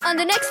on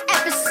the next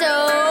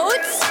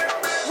episodes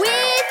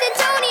with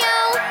Antonio.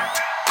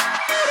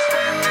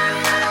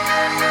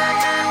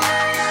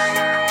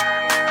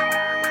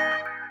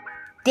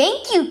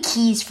 Thank you,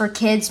 Keys for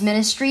Kids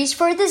Ministries,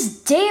 for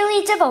this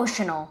daily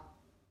devotional.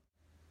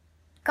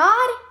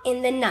 God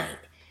in the night.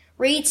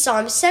 Read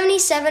Psalm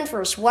 77,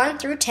 verse 1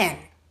 through 10.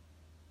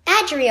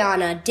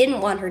 Adriana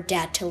didn't want her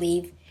dad to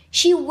leave.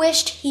 She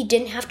wished he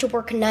didn't have to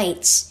work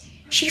nights.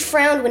 She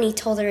frowned when he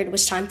told her it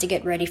was time to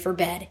get ready for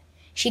bed.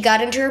 She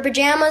got into her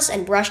pajamas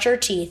and brushed her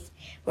teeth.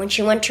 When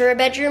she went to her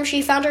bedroom,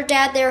 she found her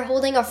dad there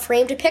holding a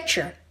framed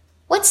picture.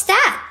 "What's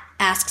that?"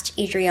 asked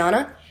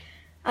Adriana.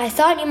 "I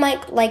thought you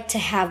might like to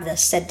have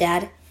this," said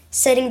Dad,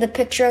 setting the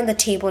picture on the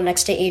table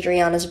next to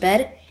Adriana's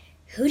bed.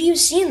 "Who do you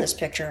see in this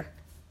picture?"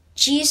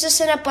 "Jesus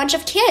and a bunch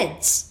of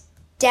kids."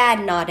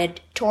 Dad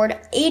nodded toward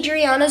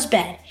Adriana's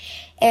bed,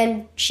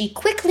 and she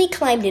quickly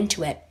climbed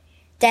into it.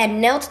 Dad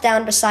knelt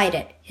down beside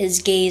it,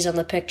 his gaze on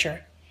the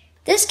picture.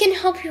 This can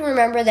help you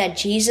remember that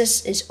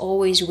Jesus is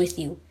always with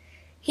you.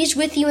 He's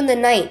with you in the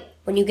night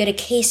when you get a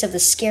case of the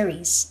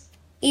scaries.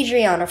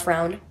 Adriana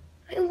frowned.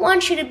 "I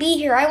want you to be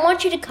here. I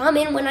want you to come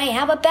in when I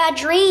have a bad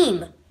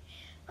dream."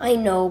 "I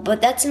know,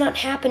 but that's not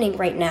happening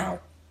right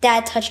now."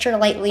 Dad touched her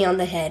lightly on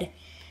the head.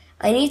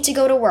 "I need to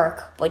go to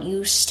work, but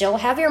you still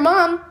have your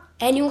mom,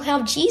 and you'll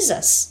have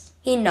Jesus."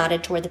 He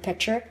nodded toward the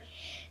picture.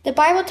 "The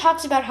Bible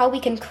talks about how we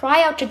can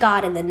cry out to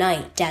God in the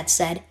night," Dad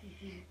said.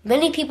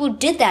 Many people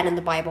did that in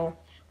the Bible.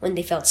 When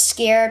they felt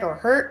scared or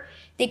hurt,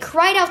 they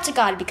cried out to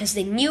God because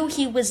they knew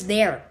He was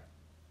there.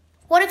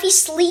 "What if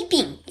He's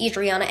sleeping?"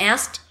 Adriana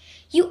asked.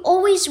 "You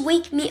always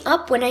wake me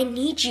up when I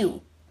need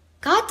you."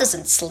 "God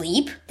doesn't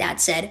sleep," Dad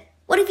said.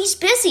 "What if He's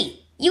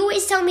busy? You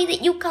always tell me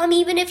that you come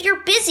even if you're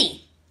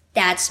busy."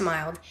 Dad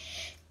smiled.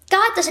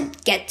 "God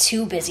doesn't get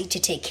too busy to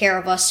take care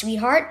of us,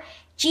 sweetheart.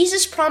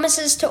 Jesus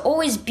promises to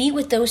always be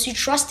with those who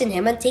trust in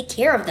Him and take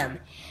care of them.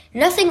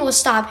 Nothing will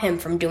stop Him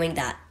from doing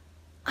that."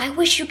 "I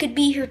wish you could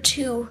be here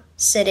too,"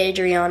 said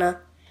Adriana.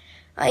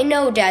 "I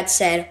know," Dad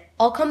said.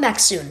 "I'll come back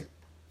soon.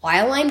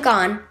 While I'm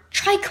gone,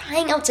 try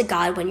crying out to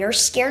God when you're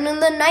scared in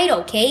the night,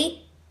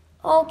 okay?"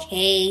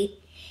 "Okay."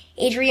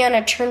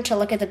 Adriana turned to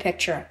look at the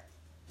picture.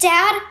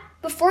 "Dad,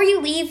 before you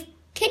leave,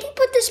 can you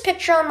put this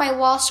picture on my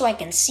wall so I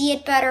can see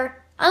it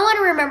better? I want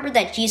to remember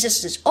that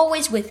Jesus is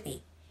always with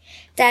me."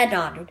 Dad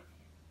nodded.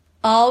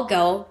 "I'll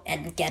go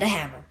and get a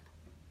hammer."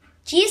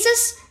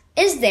 Jesus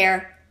is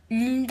there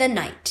in the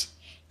night.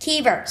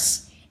 Key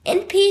verse.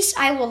 "In peace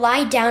I will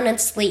lie down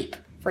and sleep.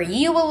 For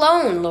you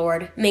alone,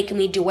 Lord, make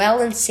me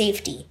dwell in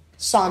safety."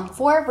 Psalm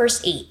 4,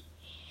 verse 8.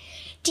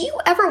 Do you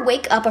ever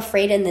wake up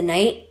afraid in the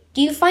night?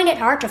 Do you find it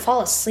hard to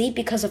fall asleep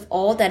because of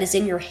all that is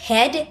in your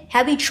head?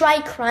 Have you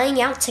tried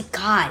crying out to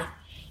God?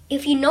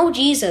 If you know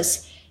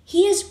Jesus,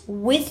 He is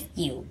with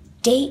you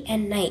day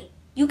and night.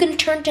 You can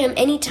turn to Him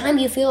anytime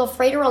you feel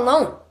afraid or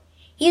alone.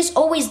 He is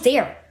always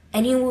there,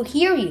 and He will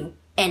hear you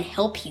and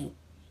help you.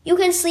 You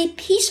can sleep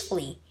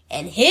peacefully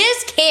in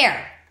His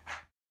care.